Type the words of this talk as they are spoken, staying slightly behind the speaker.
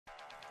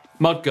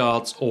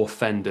Mudguards or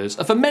fenders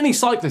are for many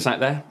cyclists out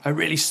there a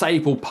really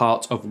staple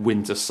part of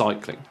winter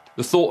cycling.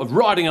 The thought of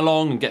riding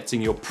along and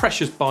getting your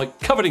precious bike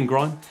covered in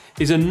grime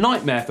is a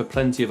nightmare for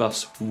plenty of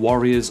us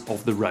warriors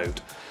of the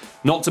road.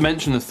 Not to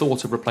mention the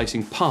thought of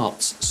replacing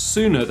parts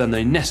sooner than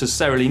they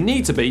necessarily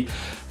need to be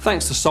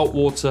thanks to salt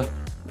water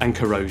and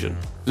corrosion.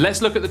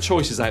 Let's look at the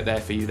choices out there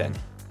for you then.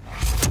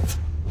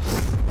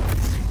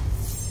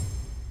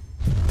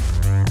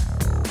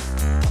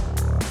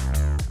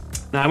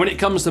 Now, when it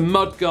comes to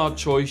mudguard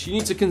choice, you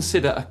need to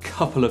consider a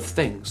couple of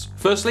things.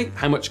 Firstly,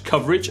 how much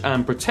coverage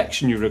and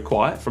protection you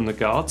require from the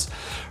guards,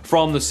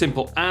 from the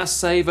simple ass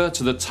saver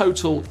to the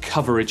total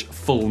coverage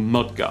full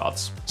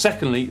mudguards.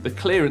 Secondly, the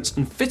clearance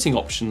and fitting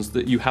options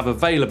that you have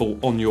available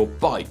on your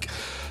bike.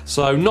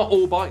 So not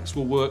all bikes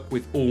will work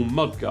with all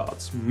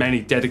mudguards.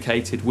 Many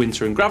dedicated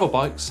winter and gravel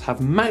bikes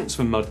have mounts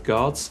for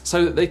mudguards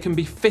so that they can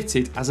be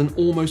fitted as an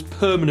almost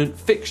permanent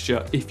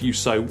fixture if you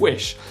so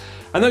wish.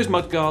 And those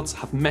mudguards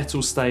have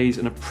metal stays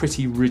and are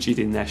pretty rigid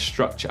in their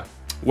structure.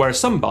 Whereas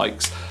some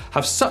bikes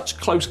have such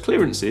close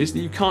clearances that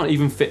you can't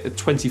even fit a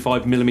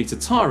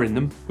 25mm tyre in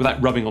them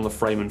without rubbing on the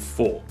frame and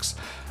forks.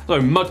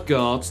 So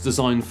mudguards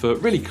designed for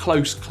really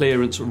close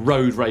clearance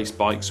road race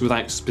bikes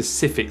without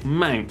specific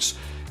mounts.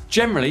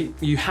 Generally,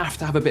 you have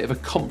to have a bit of a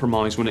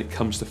compromise when it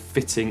comes to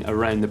fitting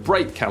around the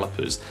brake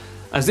calipers,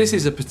 as this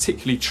is a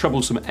particularly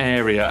troublesome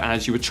area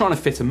as you were trying to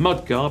fit a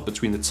mudguard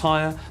between the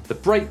tyre, the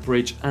brake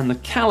bridge and the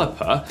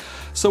caliper.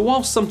 So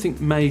whilst something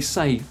may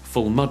say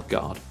full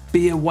mudguard,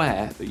 be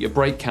aware that your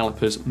brake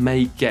calipers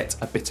may get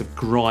a bit of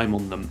grime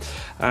on them,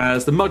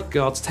 as the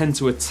mudguards tend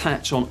to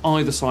attach on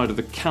either side of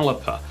the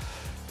caliper.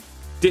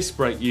 Disc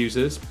brake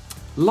users,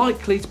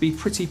 likely to be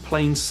pretty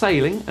plain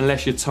sailing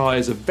unless your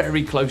tyres are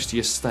very close to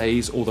your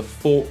stays or the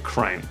fork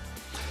crown.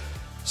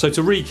 So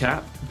to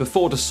recap,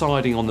 before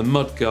deciding on the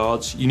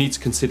mudguards, you need to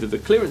consider the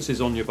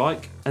clearances on your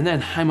bike and then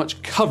how much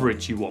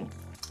coverage you want.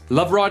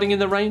 Love riding in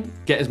the rain?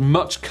 Get as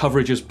much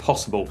coverage as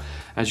possible,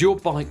 as your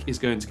bike is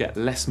going to get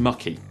less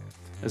mucky,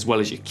 as well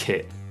as your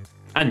kit.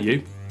 And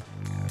you.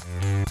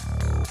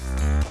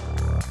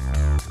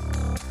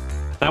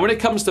 Now when it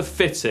comes to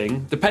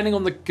fitting, depending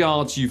on the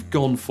guards you've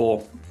gone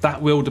for,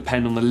 that will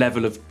depend on the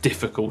level of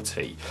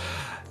difficulty.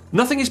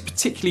 Nothing is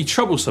particularly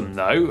troublesome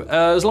though,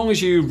 as long as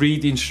you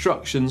read the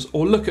instructions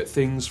or look at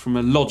things from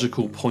a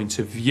logical point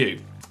of view.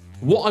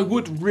 What I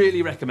would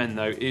really recommend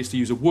though is to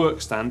use a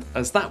work stand,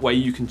 as that way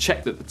you can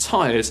check that the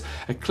tyres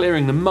are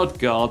clearing the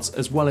mudguards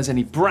as well as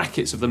any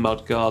brackets of the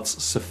mudguards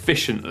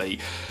sufficiently.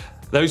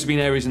 Those have been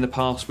areas in the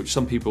past which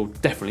some people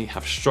definitely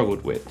have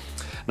struggled with.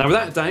 Now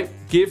without a doubt,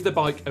 give the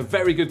bike a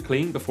very good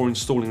clean before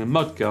installing the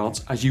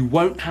mudguards, as you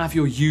won't have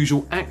your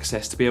usual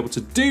access to be able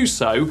to do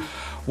so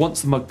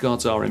once the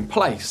mudguards are in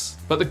place.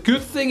 But the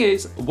good thing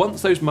is,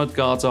 once those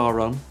mudguards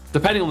are on,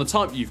 depending on the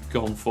type you've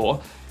gone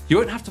for, you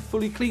won't have to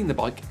fully clean the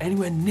bike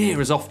anywhere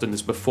near as often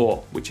as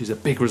before, which is a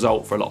big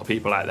result for a lot of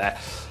people out there.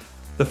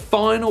 The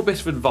final bit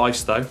of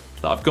advice though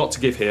that I've got to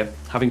give here,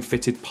 having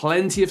fitted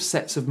plenty of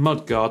sets of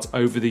mudguards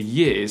over the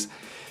years,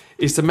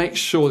 is to make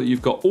sure that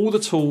you've got all the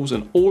tools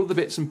and all of the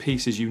bits and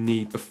pieces you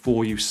need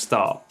before you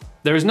start.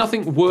 There is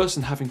nothing worse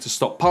than having to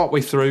stop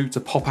partway through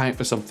to pop out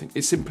for something.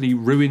 It simply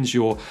ruins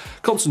your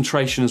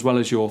concentration as well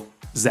as your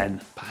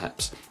zen,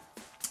 perhaps.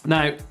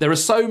 Now, there are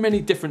so many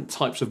different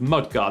types of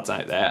mudguards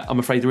out there, I'm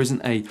afraid there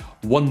isn't a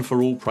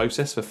one-for-all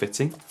process for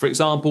fitting. For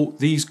example,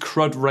 these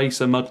Crud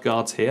Racer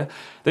mudguards here,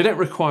 they don't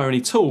require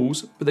any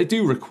tools, but they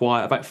do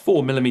require about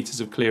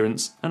 4mm of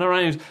clearance and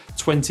around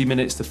 20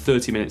 minutes to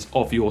 30 minutes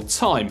of your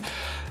time,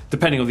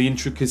 depending on the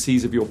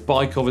intricacies of your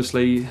bike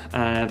obviously,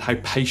 and how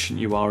patient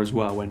you are as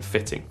well when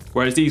fitting.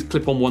 Whereas these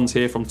clip-on ones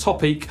here from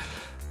Topeak,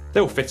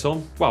 they'll fit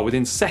on, well,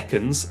 within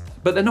seconds,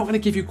 but they're not going to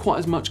give you quite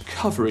as much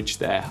coverage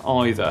there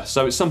either,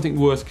 so it's something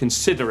worth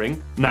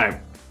considering. Now,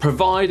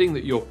 providing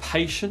that you're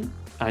patient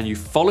and you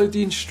follow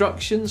the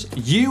instructions,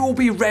 you will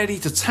be ready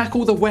to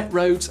tackle the wet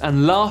roads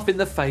and laugh in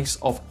the face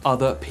of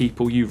other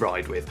people you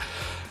ride with.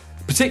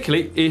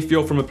 Particularly if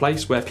you're from a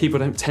place where people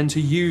don't tend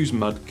to use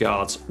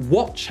mudguards.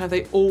 Watch how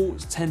they all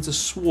tend to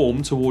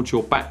swarm towards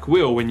your back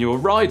wheel when you're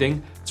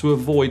riding to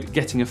avoid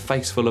getting a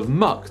face full of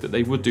muck that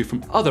they would do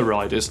from other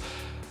riders.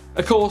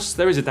 Of course,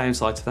 there is a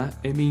downside to that.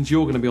 It means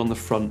you're going to be on the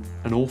front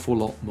an awful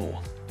lot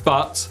more.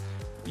 But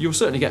you'll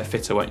certainly get a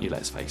fitter, won't you?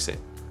 Let's face it.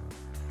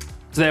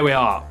 So there we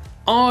are.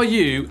 Are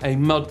you a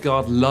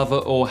mudguard lover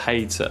or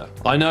hater?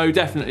 I know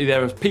definitely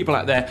there are people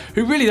out there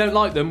who really don't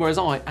like them, whereas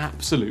I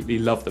absolutely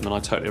love them and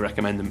I totally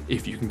recommend them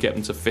if you can get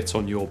them to fit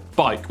on your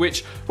bike,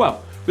 which,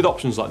 well, with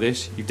options like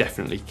this, you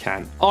definitely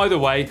can. Either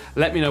way,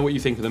 let me know what you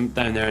think of them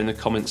down there in the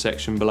comment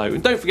section below.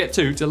 And don't forget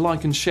too to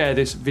like and share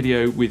this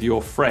video with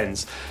your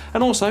friends.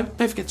 And also,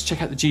 don't forget to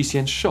check out the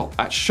GCN shop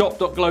at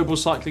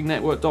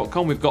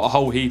shop.globalcyclingnetwork.com. We've got a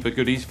whole heap of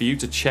goodies for you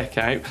to check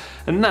out.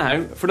 And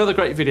now, for another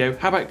great video,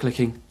 how about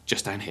clicking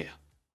just down here?